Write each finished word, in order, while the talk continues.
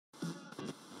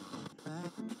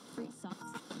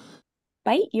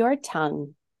Bite your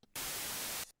tongue.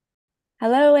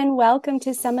 Hello and welcome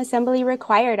to Some Assembly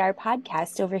Required, our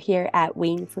podcast over here at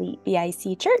Wainfleet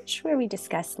BIC Church, where we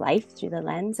discuss life through the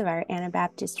lens of our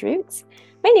Anabaptist roots.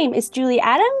 My name is Julie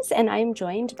Adams, and I'm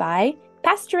joined by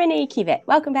Pastor Renee Kiewit.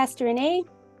 Welcome, Pastor Renee.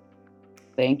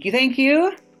 Thank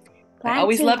you. I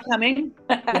always love coming.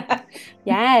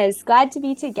 Yes, glad to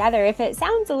be together. If it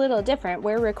sounds a little different,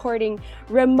 we're recording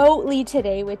remotely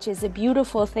today, which is a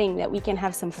beautiful thing that we can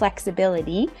have some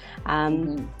flexibility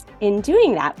in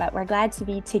doing that. But we're glad to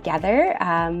be together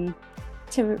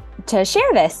to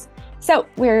share this. So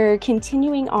we're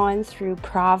continuing on through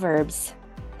Proverbs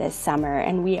this summer,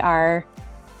 and we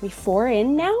 4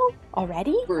 in now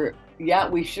already?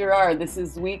 We sure are. This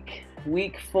is week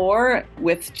 4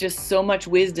 with just so much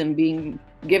wisdom being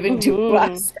given to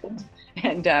us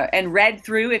and read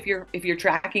through if you're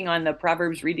tracking on the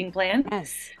Proverbs reading plan.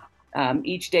 Yes.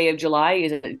 Each day of July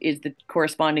is the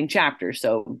corresponding chapter.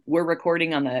 So we're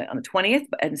recording on the 20th,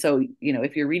 and so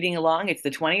if you're reading along, it's the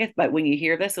 20th. But when you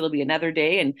hear this, it'll be another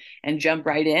day, and jump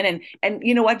right in. And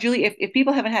you know what, Julie, if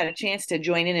people haven't had a chance to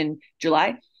join in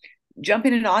July, jump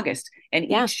in August, and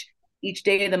each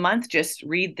day of the month, just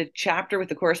read the chapter with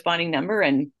the corresponding number,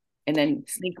 and then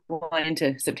sneak one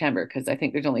into September, because I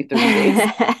think there's only 30 days.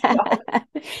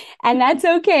 And that's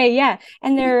okay. Yeah.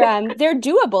 And they're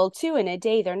doable too in a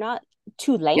day. They're not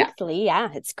too lengthy. Yeah,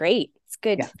 it's great. It's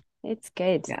good. Yeah. It's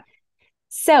good. Yeah.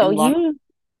 So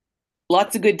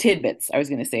lots of good tidbits. I was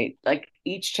going to say, like,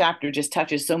 each chapter just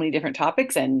touches so many different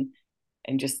topics, and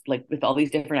just like with all these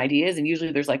different ideas. And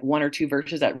usually there's like 1 or 2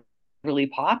 verses that really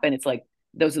pop, and it's like,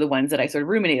 those are the ones that I sort of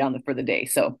ruminate on for the day.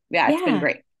 So it's been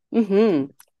great. Mm-hmm.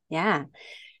 Yeah.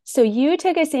 So you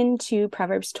took us into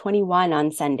Proverbs 21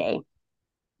 on Sunday.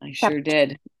 I sure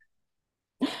did.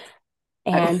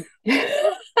 And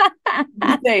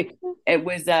say it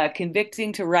was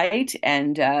convicting to write,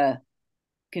 and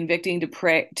convicting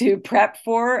to prep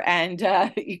for,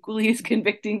 and equally as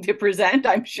convicting to present,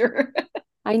 I'm sure.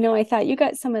 I know. I thought you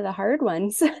got some of the hard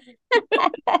ones.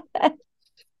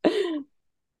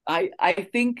 I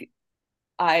think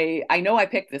I know I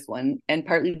picked this one, and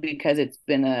partly because it's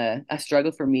been a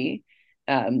struggle for me.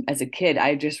 As a kid,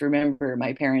 I just remember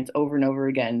my parents over and over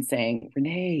again saying,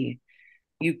 Renee,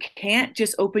 you can't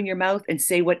just open your mouth and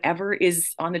say whatever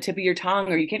is on the tip of your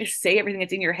tongue, or you can't just say everything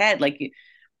that's in your head. Like,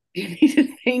 you need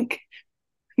to think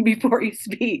before you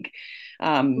speak.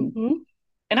 And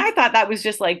I thought that was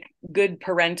just like good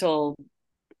parental,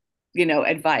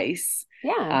 advice.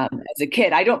 Yeah. As a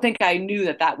kid, I don't think I knew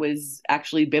that was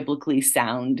actually biblically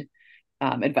sound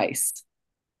advice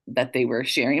that they were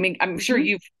sharing. I mean, I'm sure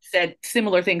you've said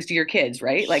similar things to your kids,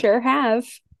 right? Like, sure have.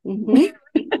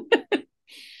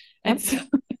 And so,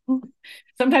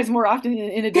 sometimes more often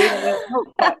in a day than we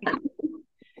hope.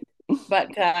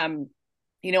 But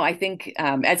I think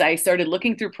as I started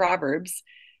looking through Proverbs,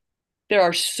 there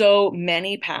are so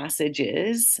many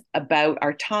passages about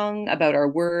our tongue, about our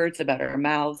words, about our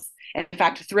mouths. In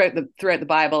fact, throughout the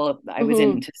Bible, I was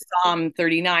into Psalm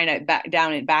 39,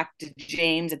 back to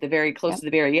James at the very close to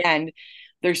the very end.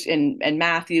 There's and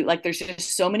Matthew, like, there's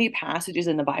just so many passages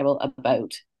in the Bible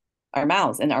about our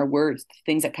mouths and our words,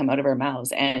 things that come out of our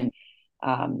mouths. And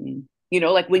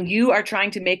like when you are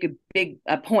trying to make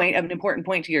an important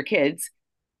point to your kids,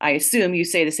 I assume you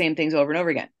say the same things over and over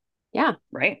again. Yeah.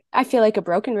 Right. I feel like a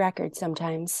broken record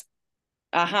sometimes.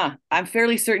 I'm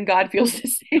fairly certain God feels the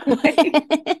same way.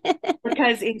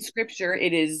 Because in Scripture,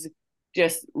 it is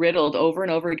just riddled over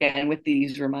and over again with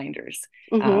these reminders.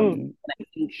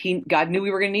 God knew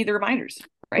we were going to need the reminders,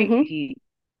 right? He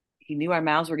knew our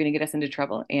mouths were going to get us into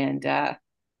trouble, and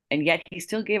yet He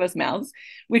still gave us mouths,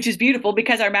 which is beautiful,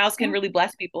 because our mouths can really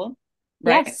bless people,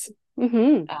 right? Yes.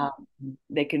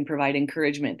 They can provide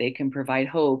encouragement, they can provide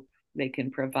hope, they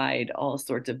can provide all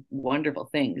sorts of wonderful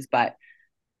things, but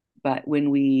when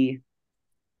we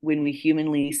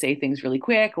humanly say things really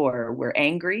quick, or we're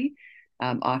angry,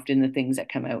 often the things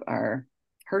that come out are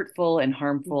hurtful and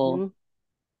harmful.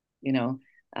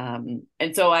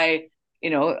 And so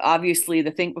obviously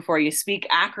the Think Before You Speak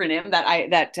acronym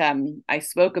that I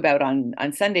spoke about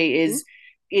on Sunday is,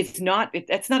 you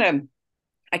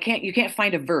can't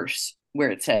find a verse where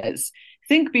it says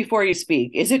think before you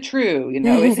speak. Is it true?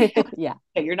 Is it? Yeah.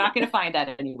 You're not going to find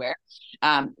that anywhere.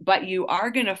 But you are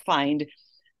going to find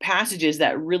passages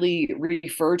that really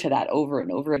refer to that over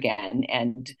and over again.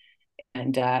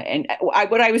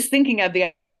 What I was thinking of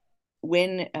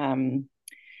when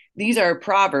these are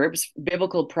proverbs,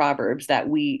 biblical proverbs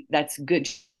that's good,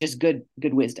 just good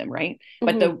wisdom, right?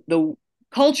 But the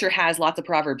culture has lots of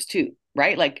proverbs too,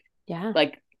 right? Like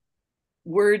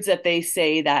words that they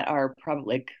say that are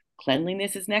probably like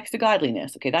cleanliness is next to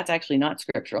godliness. Okay, that's actually not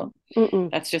scriptural.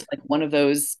 Mm-mm. That's just like one of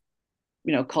those,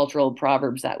 cultural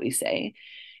proverbs that we say.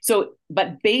 So,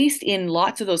 but based in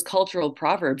lots of those cultural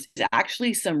proverbs is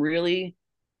actually some really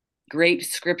great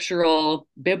scriptural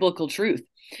biblical truth.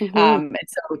 Mm-hmm. And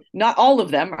so not all of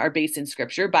them are based in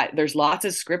scripture, but there's lots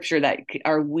of scripture that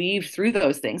are weaved through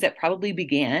those things that probably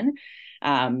began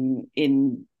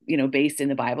in, based in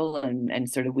the Bible, and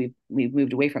sort of we've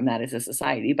moved away from that as a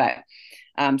society. But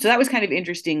so that was kind of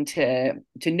interesting to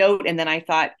note. And then I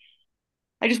thought,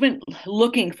 I just went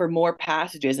looking for more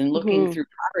passages and looking Mm-hmm. through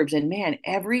Proverbs, and man,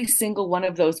 every single one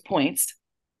of those points,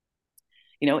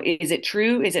 is it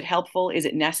true? Is it helpful? Is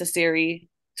it necessary?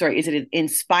 Sorry, is it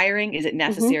inspiring? Is it Mm-hmm.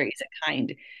 necessary? Is it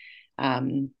kind?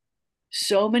 Um,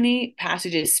 so many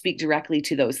passages speak directly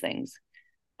to those things.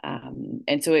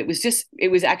 And so it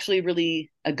was actually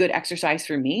really a good exercise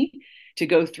for me to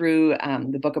go through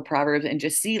the book of Proverbs and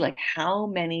just see like how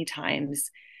many times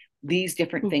these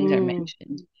different things are Mm-hmm.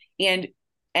 mentioned.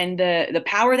 And the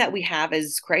power that we have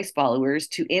as Christ followers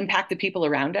to impact the people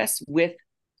around us with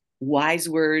wise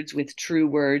words, with true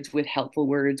words, with helpful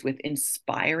words, with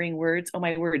inspiring words. Oh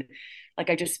my word. Like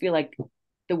I just feel like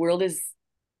the world is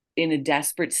in a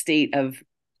desperate state of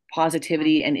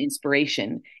positivity and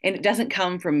inspiration. And it doesn't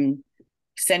come from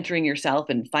centering yourself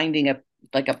and finding a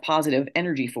like a positive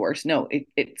energy force. No,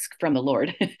 it's from the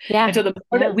Lord. And Yeah. so the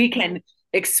more that Yeah. we can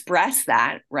express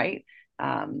that, right?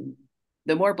 Um,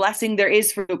 the more blessing there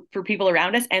is for people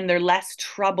around us, and the less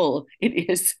trouble it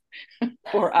is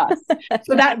for us.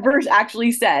 So that verse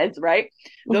actually says, right?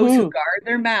 Those who Mm-hmm. guard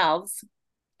their mouths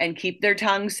and keep their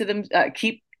tongues to them,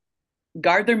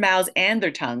 guard their mouths and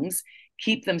their tongues,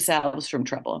 keep themselves from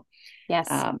trouble, Yes.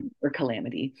 or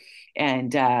calamity.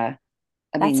 And I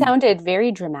That mean, sounded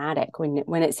very dramatic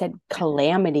when it said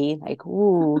calamity, like,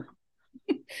 ooh.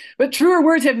 but truer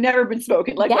words have never been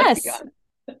spoken. Like, let's be Yes.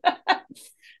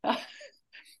 honest.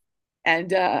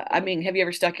 And I mean, have you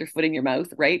ever stuck your foot in your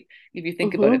mouth? Right? If you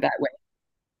think about Mm-hmm. it that way,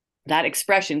 that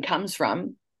expression comes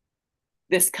from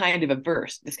this kind of a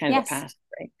verse, this kind of a Yes. passage,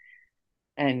 right?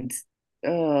 And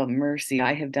oh, mercy,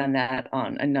 I have done that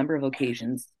on a number of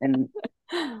occasions. And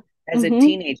as a Mm-hmm.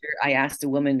 teenager, I asked a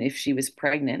woman if she was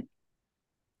pregnant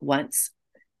once,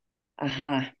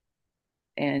 uh,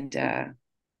 and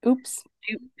Oops.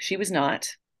 she was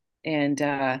not. And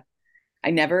I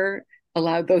never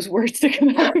allowed those words to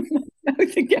come out of my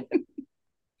mouth again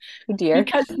Oh dear.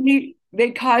 because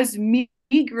they caused me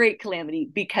great calamity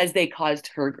because they caused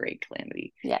her great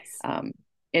calamity. Yes. Um,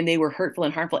 and they were hurtful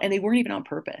and harmful, and they weren't even on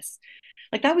purpose.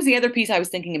 Like that was the other piece I was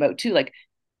thinking about too. Like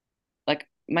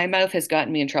my mouth has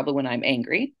gotten me in trouble when I'm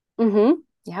angry. Mm-hmm.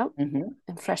 Yeah. Mm-hmm.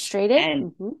 And frustrated. And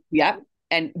Mm-hmm. yeah,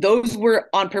 and those were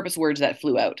on purpose words that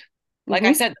flew out. Like I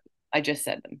Mm-hmm. said, I just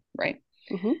said them, right?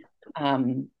 Mm-hmm.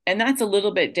 And that's a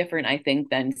little bit different, I think,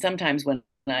 than sometimes when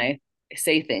I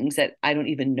say things that I don't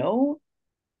even know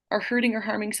are hurting or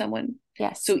harming someone.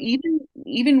 Yes. So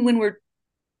even when we're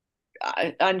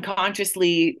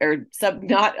unconsciously or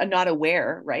not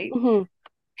aware, right, Mm-hmm.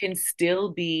 can still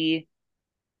be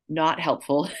not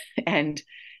helpful and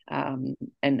and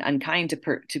unkind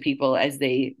to people as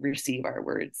they receive our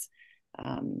words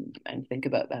and think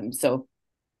about them. So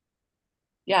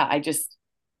yeah,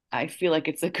 I feel like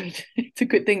it's a good it's a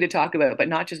good thing to talk about, but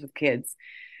not just with kids,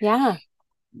 Yeah.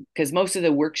 because most of the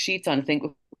worksheets on Think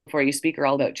Before You Speak are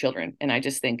all about children, and I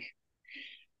just think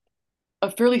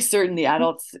I'm fairly certain the Mhm.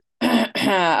 adults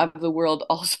of the world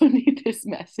also need this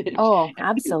message, Oh, and I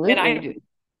absolutely. do,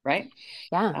 right?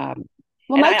 Yeah. Um,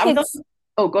 Well, and my I was kids, also,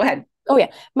 oh, go ahead. oh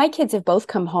yeah, my kids have both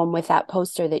come home with that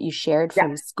poster that you shared Yeah.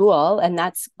 from school, and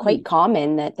that's quite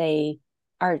common that they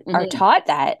are Mm-hmm. taught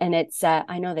that. And it's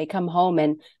I know they come home,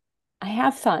 and I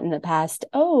have thought in the past,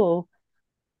 oh,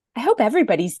 I hope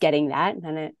everybody's getting that. And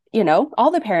then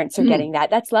all the parents are Mm-hmm. getting that.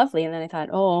 That's lovely. And then I thought,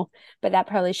 oh, but that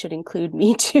probably should include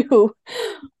me too.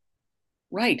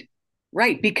 Right,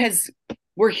 right, because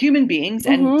we're human beings,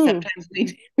 and Mm-hmm. sometimes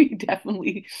we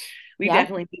Yeah.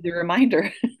 definitely need the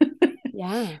reminder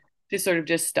Yeah. to sort of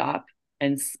just stop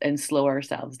and slow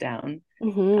ourselves down,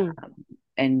 Mm-hmm.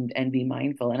 um, and be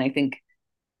mindful. And I think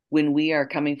when we are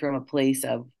coming from a place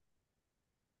of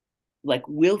like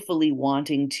willfully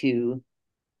wanting to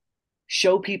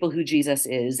show people who Jesus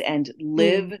is and Mm-hmm.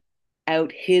 live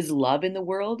out his love in the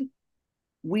world,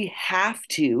 we have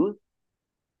to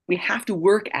we have to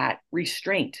work at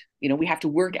restraint. We have to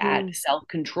work Mm-hmm. at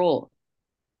self-control.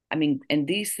 I mean, and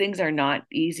these things are not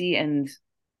easy, and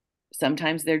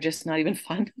sometimes they're just not even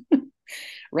fun,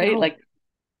 right? No, Like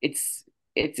it's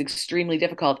extremely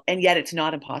difficult, and yet it's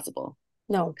not impossible.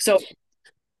 no. So,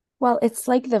 Well, it's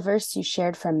like the verse you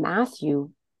shared from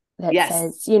Matthew that Yes.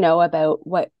 says, about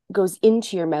what goes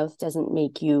into your mouth doesn't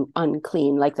make you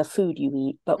unclean, like the food you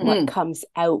eat, but what Mm-hmm. comes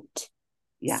out.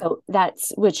 Yeah. So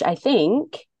that's, which I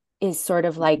think is sort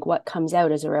of like what comes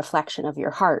out as a reflection of your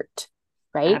heart,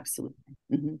 right? Absolutely.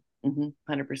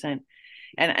 100%.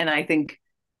 And I think,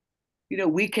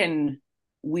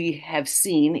 we have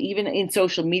seen even in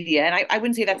social media, and I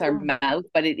wouldn't say that's our Mhm. mouth,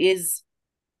 but it is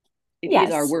our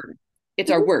Yes. word. It's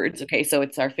our Hmm. words. Okay. So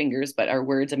it's our fingers, but our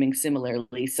words, I mean,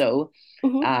 similarly. So,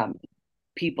 Hmm. um,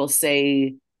 people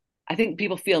say, I think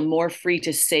people feel more free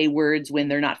to say words when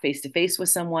they're not face to face with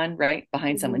someone, right?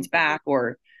 Behind Hmm. someone's back,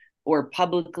 or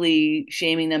publicly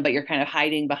shaming them, but you're kind of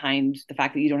hiding behind the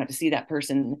fact that you don't have to see that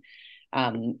person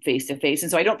face to face.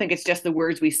 And so I don't think it's just the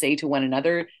words we say to one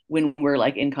another when we're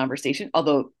like in conversation,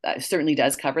 although it certainly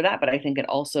does cover that. But I think it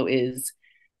also is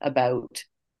about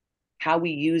how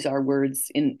we use our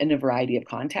words in a variety of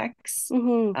contexts.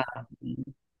 Hmm. Um,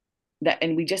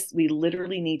 and we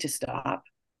literally need to stop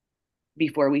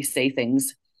before we say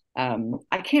things.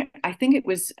 I think it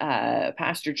was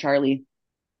Pastor Charlie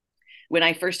when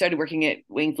I first started working at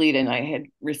Wingfleet, and I had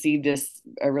received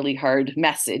a really hard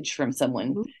message from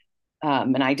someone,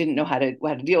 Hmm. and I didn't know how to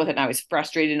deal with it, and I was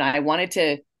frustrated, and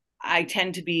I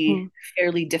tend to be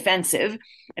fairly defensive,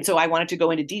 and so I wanted to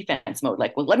go into defense mode,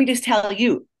 like, well, let me just tell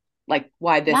you, like,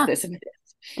 why Yeah. this and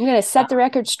I'm going to this. set the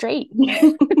record straight.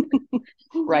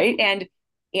 Right,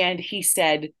 and he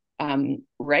said,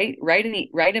 write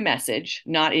a message,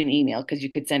 not in email, because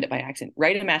you could send it by accident.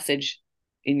 Write a message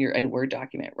in your a Word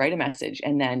document. Write a message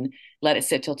and then let it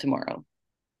sit till tomorrow,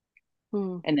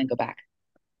 Mm. and then go back.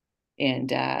 And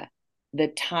the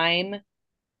time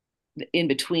in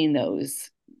between those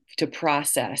to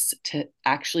process, to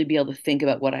actually be able to think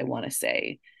about what I want to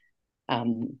say,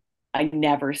 um, I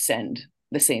never send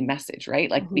the same message, right?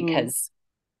 Like, Hmm. because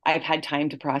I've had time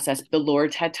to process. The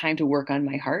Lord's had time to work on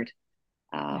my heart,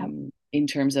 Yep. in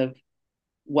terms of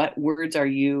what words are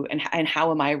you, and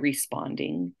how am I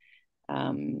responding,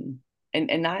 um,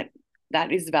 and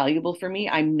that is valuable for me.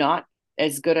 I'm not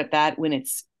as good at that when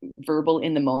it's verbal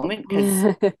in the moment,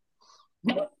 because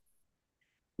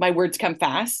my words come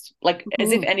fast, like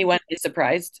as if Mhm. anyone is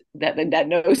surprised that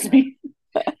knows me.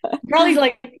 Probably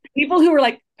like people who are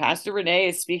like, Pastor Renee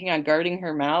is speaking on guarding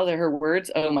her mouth or her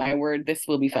words. Oh my word, this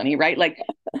will be funny, right? Like,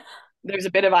 there's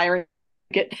a bit of irony.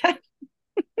 Get that.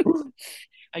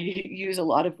 I use a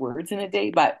lot of words in a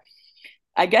day, but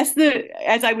I guess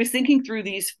as I was thinking through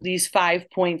these 5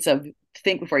 points of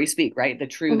think before you speak, right? The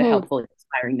true, the Mhm. helpful,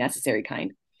 inspiring, necessary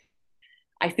kind.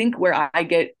 I think where I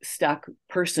get stuck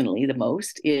personally the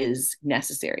most is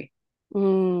necessary.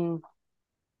 Mm.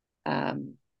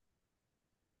 Um,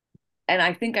 and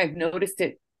I think I've noticed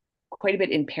it quite a bit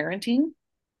in parenting,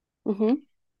 Mhm.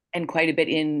 and quite a bit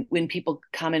in when people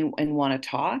come and want to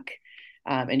talk,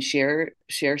 and share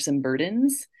some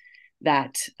burdens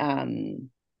that,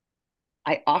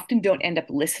 I often don't end up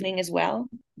listening as well,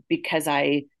 because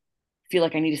I feel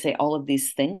like I need to say all of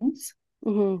these things.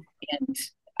 Mhm. And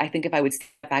I think if I would step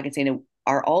back and say, no,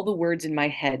 are all the words in my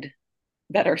head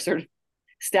that are sort of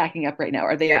stacking up right now,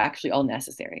 are they actually all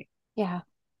necessary? Yeah.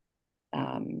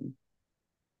 Um,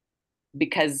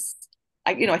 because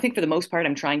I think for the most part,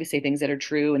 I'm trying to say things that are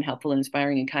true and helpful and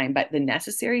inspiring and kind, but the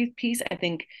necessary piece, I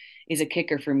think, is a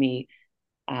kicker for me,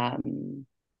 um,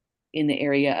 in the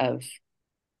area of,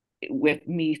 with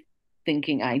me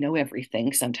thinking I know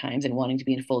everything sometimes and wanting to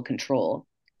be in full control,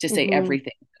 to say Mhm.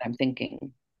 everything that I'm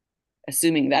thinking,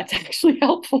 assuming that's actually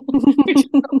helpful, which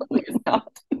probably is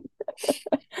not.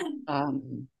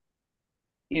 Um,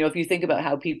 if you think about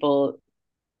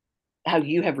how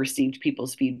you have received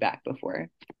people's feedback before,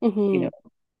 you know,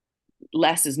 Mhm.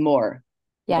 less is more,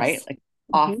 right? Yes. Like, Mhm.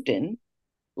 often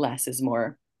less is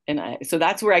more. And so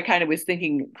that's where I kind of was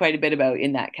thinking quite a bit about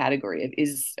in that category of,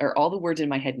 are all the words in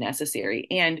my head necessary?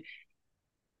 And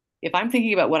if I'm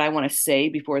thinking about what I want to say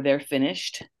before they're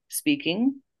finished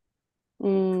speaking,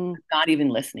 Mm. not even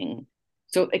listening.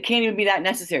 So it can't even be that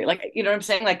necessary. Like, you know what I'm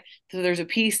saying? Like, so there's a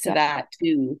piece to Yep. that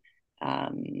too,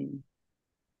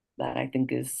 that I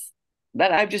think is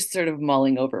that I'm just sort of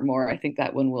mulling over more. I think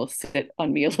that one will sit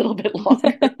on me a little bit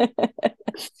longer.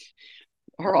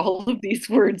 Are all of these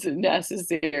words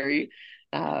necessary?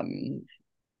 Um,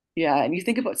 yeah, and you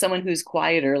think about someone who's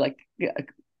quieter, like, yeah,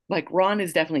 like Ron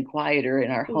is definitely quieter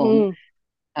in our home,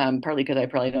 Mhm. partly because I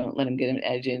probably don't let him get an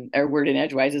edge in or word in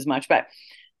edgewise as much, but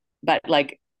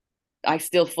like, I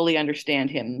still fully understand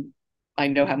him. I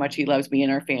know how much he loves me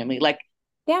and our family. Like,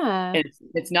 Yeah.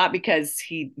 it's not because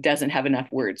he doesn't have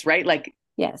enough words, right? Like,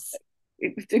 Yes.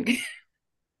 it's a,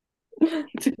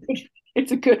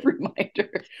 it's a good reminder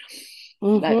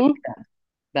that Mhm.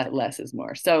 that less is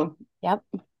more. So Yep.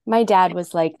 My dad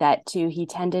was like that too. He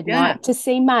tended Yeah. not to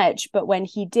say much, but when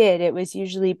he did, it was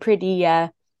usually pretty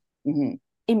Mm-hmm.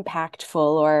 impactful,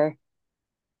 or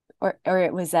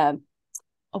it was a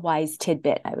wise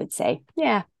tidbit, I would say.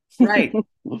 Yeah. Right.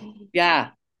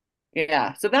 Yeah.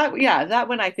 Yeah. So that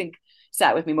one I think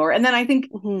sat with me more. And then I think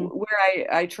Hmm. where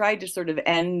I tried to sort of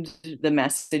end the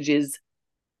message is,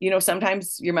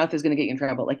 sometimes your mouth is going to get you in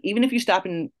trouble. Like even if you stop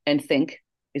and think,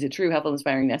 is it true, helpful,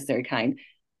 inspiring, necessary, kind?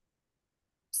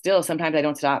 Still, sometimes I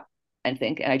don't stop and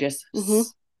think, and Hmm.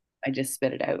 I just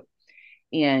spit it out.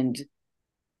 And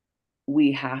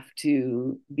we have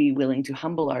to be willing to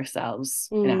humble ourselves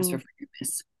and ask for Mm.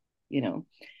 forgiveness. You know,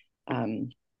 um,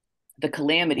 the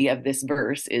calamity of this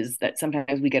verse is that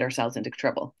sometimes we get ourselves into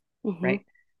trouble, Hmm. right?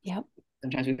 Yep.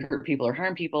 Sometimes we hurt people or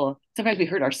harm people. Sometimes we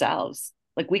hurt ourselves.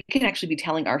 Like we can actually be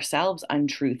telling ourselves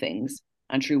untrue things,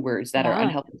 untrue words that are Yeah.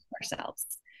 unhelpful to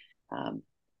ourselves. Um,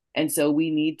 and so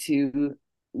we need to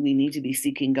be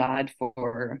seeking God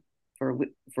for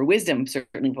for wisdom,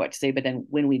 certainly what to say. But then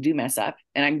when we do mess up,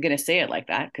 and I'm gonna say it like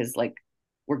that because like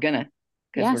we're gonna,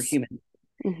 because we're Yes. human,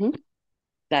 Hmm.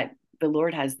 that the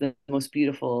Lord has the most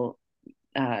beautiful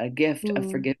gift of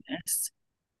Mm. forgiveness.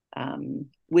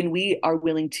 When we are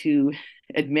willing to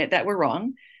admit that we're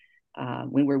wrong,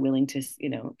 when we're willing to,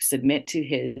 submit to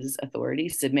His authority,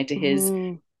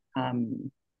 Hmm.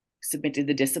 um, submit to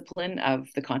the discipline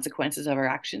of the consequences of our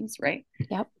actions, right?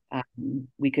 Yep.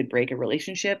 We could break a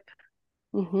relationship.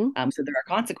 Hmm. So there are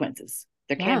consequences.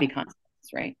 There can Yeah. be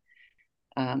consequences, right?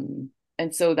 Um,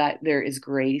 and so that there is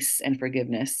grace and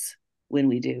forgiveness when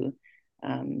we do,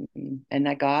 and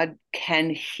that God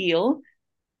can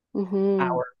Hmm.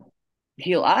 our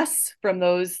heal us from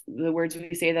the words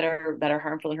we say that are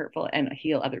harmful and hurtful, and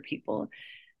heal other people.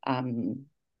 Um,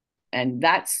 and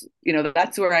that's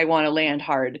where I want to land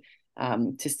hard,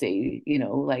 to say,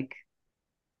 like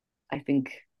I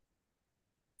think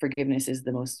forgiveness is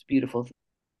the most beautiful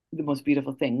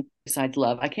thing besides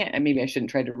love. I can't, and maybe I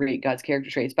shouldn't try to rate God's character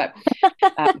traits, but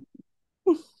um,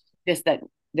 just that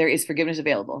there is forgiveness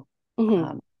available, Hmm.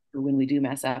 um, when we do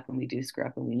mess up, when we do screw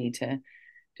up, and we need to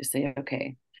just say,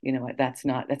 okay, you know what, that's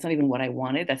not even what I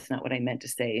wanted. That's not what I meant to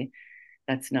say.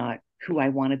 That's not who I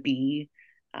want to be.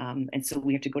 And so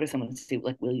we have to go to someone and say,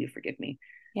 like, will you forgive me?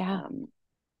 Yeah. Um,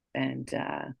 and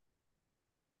uh,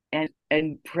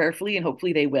 and prayerfully and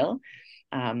hopefully they will.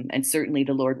 And certainly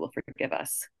the Lord will forgive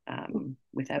us,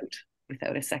 without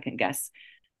a second guess,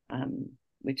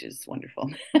 which is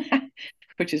wonderful,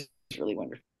 which is really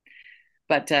wonderful.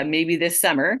 But maybe this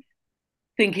summer,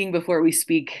 thinking before we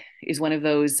speak is one of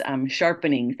those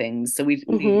sharpening things. So I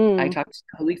Hmm. talked a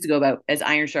couple weeks ago about as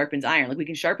iron sharpens iron, like we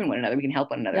can sharpen one another, we can help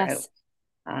one another out. Yes.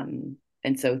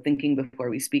 And so thinking before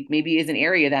we speak maybe is an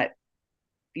area that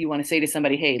you want to say to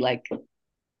somebody, hey, like,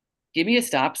 give me a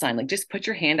stop sign, like just put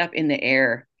your hand up in the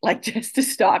air, like just to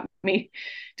stop me,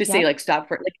 to say Yep. like stop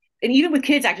for like, and even with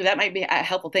kids, actually, that might be a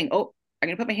helpful thing. Oh, I'm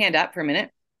gonna put my hand up for a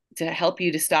minute to help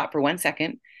you to stop for 1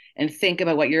 second and think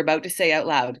about what you're about to say out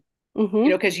loud. Hmm.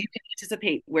 Because you can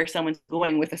anticipate where someone's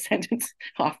going with a sentence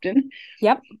often.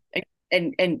 Yep.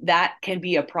 And that can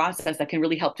be a process that can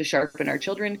really help to sharpen our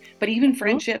children, but even Hmm.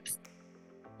 friendships,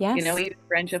 Yes. even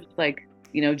friendships like,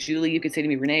 Julie, you could say to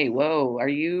me, Renee, whoa, are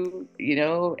you,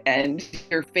 and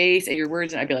your face and your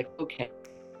words, and I'd be like, okay,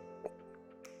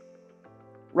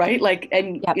 right, like,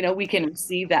 and Yep. we can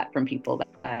receive that from people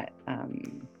that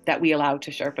we allow to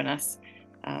sharpen us.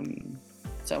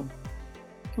 So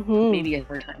Hmm. maybe a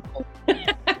third time.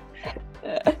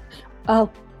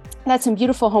 Well, that's some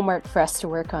beautiful homework for us to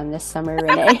work on this summer,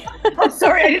 Renee. Oh,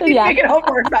 sorry, I didn't even Yeah. make it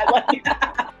homework, but like,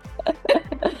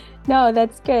 No,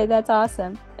 that's good. That's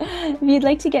awesome. If you'd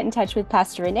like to get in touch with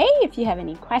Pastor Renee, if you have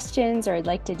any questions or would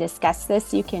like to discuss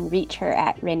this, you can reach her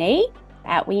at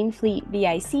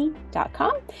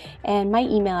renee@waynefleetvic.com. And my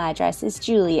email address is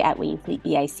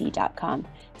julie@waynefleetvic.com.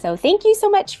 So thank you so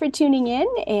much for tuning in,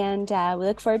 and we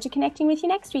look forward to connecting with you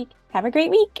next week. Have a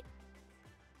great week.